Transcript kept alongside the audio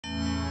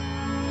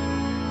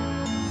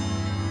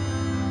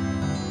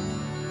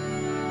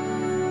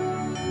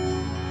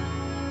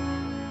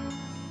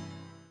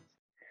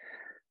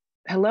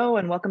Hello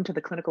and welcome to the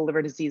Clinical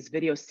Liver Disease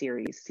video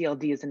series.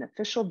 CLD is an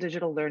official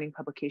digital learning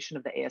publication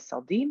of the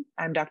ASLD.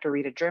 I'm Dr.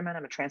 Rita German.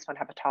 I'm a transplant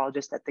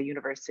hepatologist at the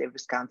University of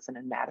Wisconsin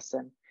in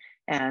Madison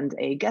and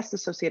a guest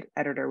associate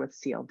editor with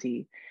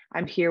CLD.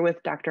 I'm here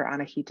with Dr.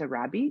 Anahita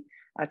Rabiee,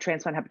 a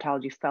transplant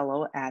hepatology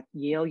fellow at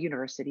Yale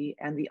University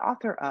and the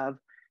author of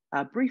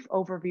A Brief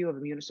Overview of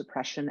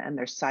Immunosuppression and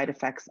Their Side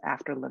Effects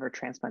After Liver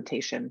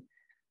Transplantation.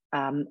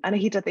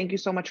 Anahita, thank you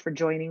so much for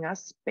joining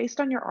us. Based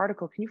on your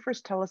article, can you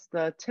first tell us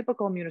the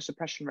typical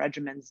immunosuppression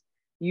regimens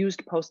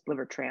used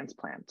post-liver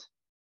transplant?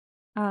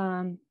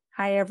 Hi,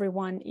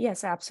 everyone.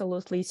 Yes,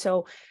 absolutely.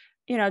 So,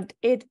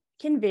 it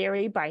can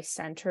vary by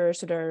center.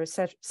 So there are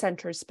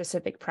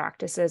center-specific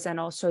practices, and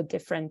also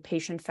different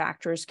patient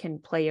factors can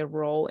play a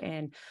role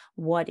in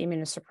what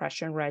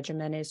immunosuppression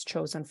regimen is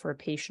chosen for a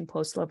patient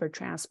post-liver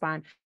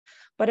transplant.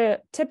 But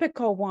a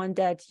typical one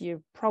that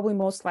you're probably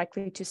most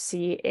likely to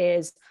see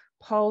is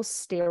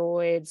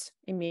post-steroids,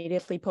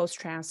 immediately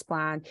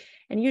post-transplant,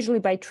 and usually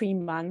by 3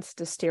 months,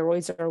 the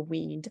steroids are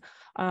weaned,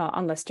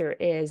 unless there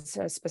is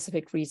a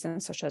specific reason,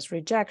 such as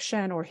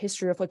rejection or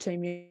history of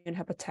autoimmune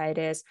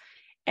hepatitis.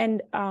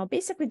 And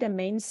basically, the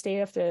mainstay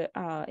of the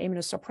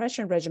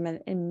immunosuppression regimen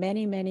in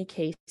many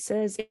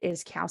cases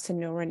is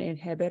calcineurin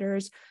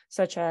inhibitors,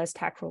 such as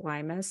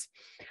tacrolimus.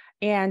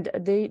 And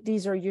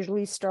these are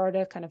usually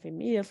started kind of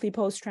immediately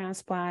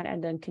post-transplant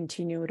and then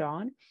continued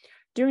on.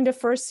 During the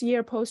first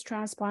year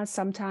post-transplant,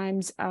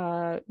 sometimes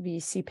we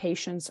see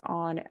patients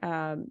on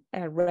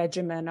a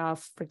regimen of,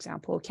 for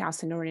example,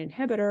 calcineurin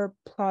inhibitor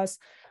plus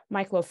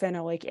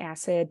myclophenolic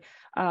acid,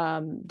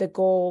 the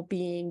goal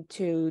being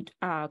to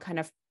kind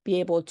of be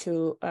able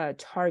to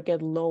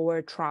target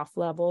lower trough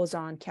levels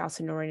on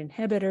calcineurin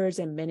inhibitors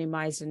and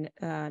minimize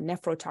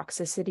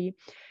nephrotoxicity.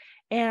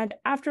 And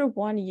after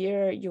 1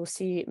 year, you'll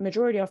see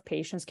majority of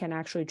patients can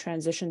actually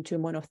transition to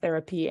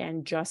monotherapy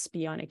and just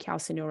be on a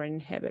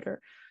calcineurin inhibitor.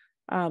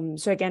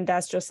 So again,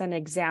 that's just an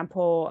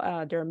example.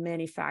 There are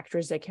many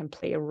factors that can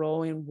play a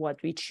role in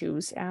what we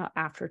choose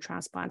after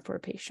transplant for a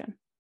patient.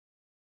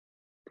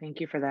 Thank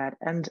you for that.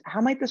 And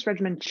how might this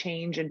regimen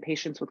change in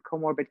patients with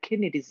comorbid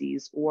kidney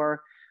disease,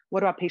 or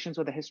what about patients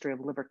with a history of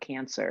liver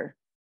cancer?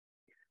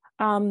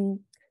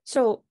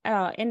 So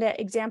in the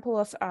example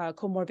of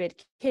comorbid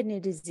kidney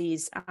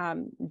disease,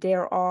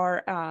 there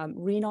are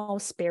renal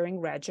sparing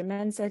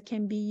regimens that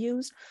can be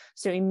used.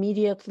 So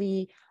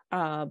immediately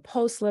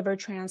post-liver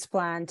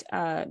transplant,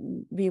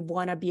 we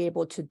want to be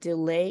able to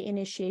delay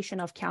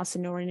initiation of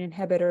calcineurin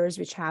inhibitors,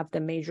 which have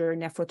the major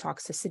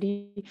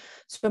nephrotoxicity.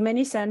 So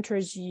many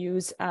centers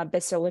use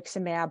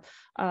basiliximab,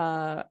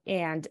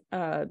 and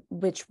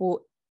which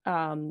will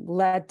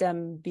let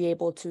them be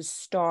able to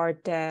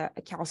start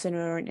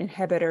calcineurin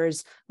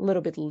inhibitors a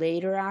little bit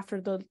later after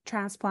the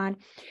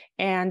transplant.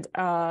 And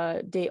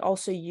they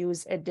also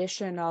use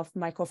addition of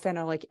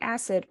myclophenolic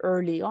acid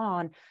early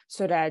on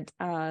so that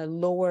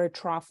lower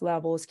trough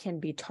levels can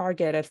be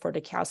targeted for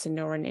the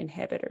calcineurin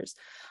inhibitors.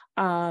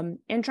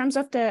 In terms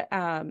of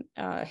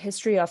the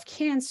history of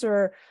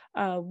cancer,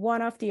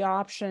 one of the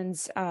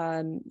options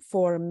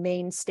for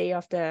mainstay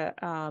of the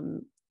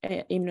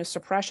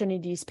immunosuppression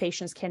in these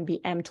patients can be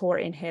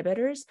mTOR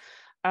inhibitors.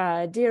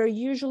 They're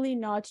usually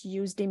not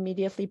used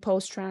immediately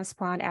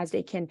post-transplant as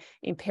they can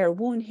impair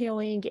wound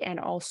healing, and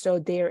also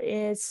there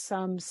is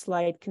some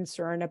slight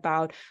concern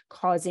about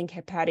causing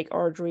hepatic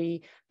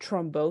artery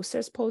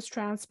thrombosis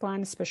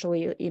post-transplant,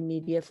 especially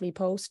immediately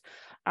post.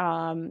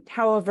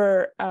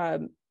 However,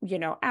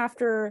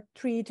 after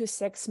 3 to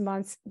 6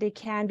 months, they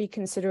can be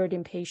considered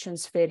in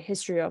patients with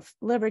history of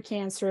liver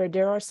cancer.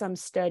 There are some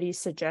studies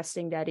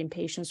suggesting that in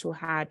patients who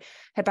had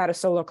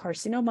hepatocellular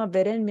carcinoma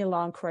within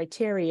Milan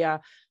criteria,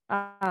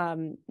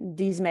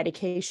 these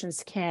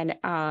medications can,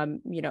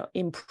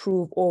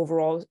 improve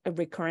overall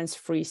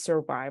recurrence-free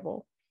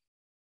survival.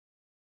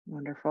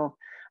 Wonderful.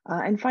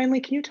 And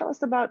finally, can you tell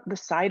us about the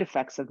side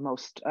effects of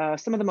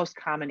some of the most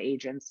common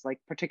agents, like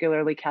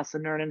particularly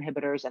calcineurin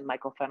inhibitors and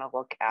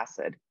myclophenolic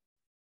acid?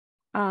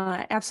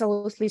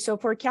 Absolutely. So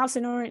for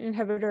calcineurin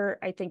inhibitor,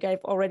 I think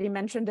I've already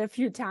mentioned a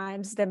few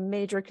times, the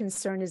major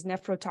concern is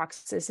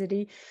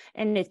nephrotoxicity,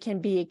 and it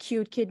can be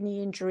acute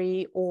kidney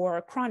injury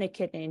or chronic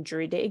kidney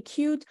injury. The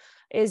acute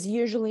is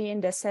usually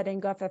in the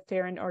setting of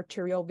afferent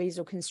arterial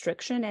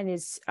vasoconstriction and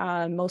is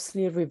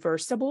mostly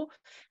reversible.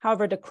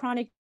 However, the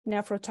chronic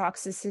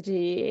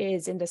nephrotoxicity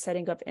is in the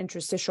setting of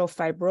interstitial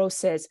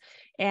fibrosis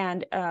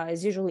and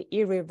is usually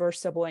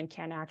irreversible and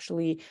can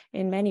actually,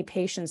 in many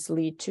patients,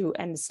 lead to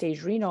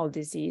end-stage renal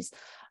disease.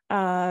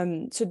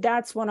 So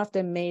that's one of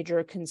the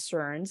major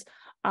concerns.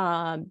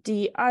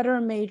 The other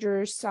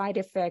major side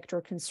effect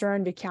or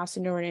concern with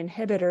calcineurin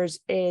inhibitors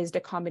is the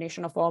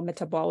combination of all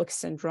metabolic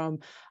syndrome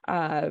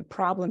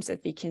problems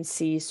that we can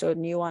see. So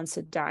new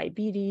onset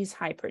diabetes,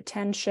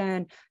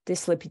 hypertension,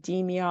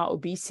 dyslipidemia,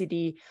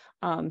 obesity.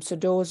 So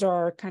those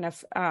are kind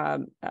of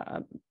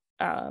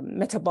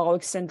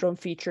metabolic syndrome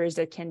features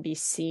that can be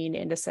seen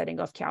in the setting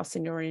of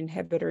calcineurin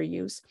inhibitor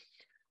use.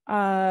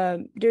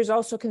 There's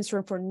also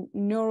concern for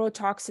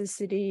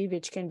neurotoxicity,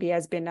 which can be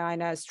as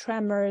benign as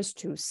tremors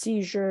to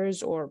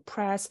seizures or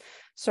PRES.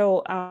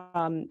 So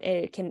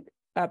it can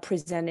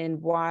present in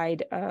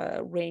wide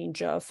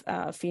range of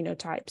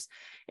phenotypes.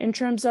 In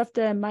terms of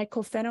the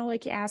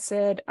mycophenolic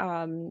acid,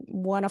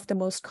 one of the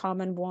most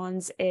common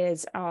ones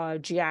is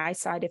GI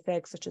side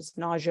effects such as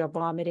nausea,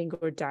 vomiting,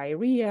 or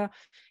diarrhea,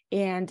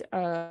 and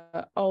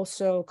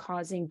also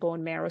causing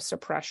bone marrow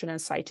suppression and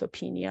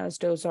cytopenias.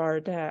 Those are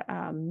the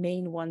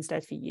main ones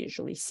that we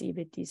usually see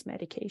with these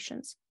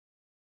medications.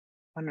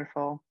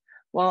 Wonderful.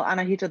 Well,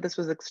 Anahita, this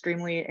was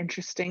extremely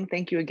interesting.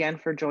 Thank you again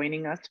for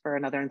joining us for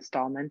another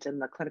installment in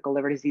the Clinical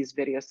Liver Disease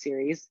video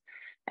series.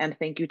 And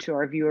thank you to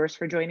our viewers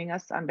for joining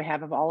us. On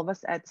behalf of all of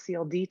us at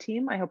CLD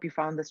team, I hope you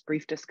found this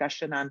brief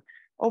discussion on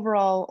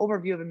overall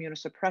overview of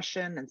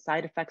immunosuppression and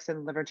side effects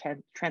in liver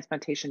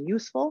transplantation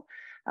useful.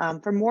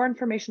 For more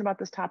information about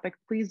this topic,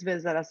 please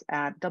visit us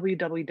at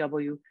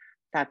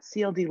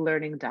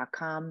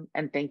www.cldlearning.com.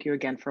 And thank you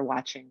again for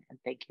watching. And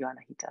thank you,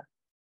 Anahita.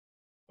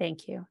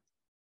 Thank you.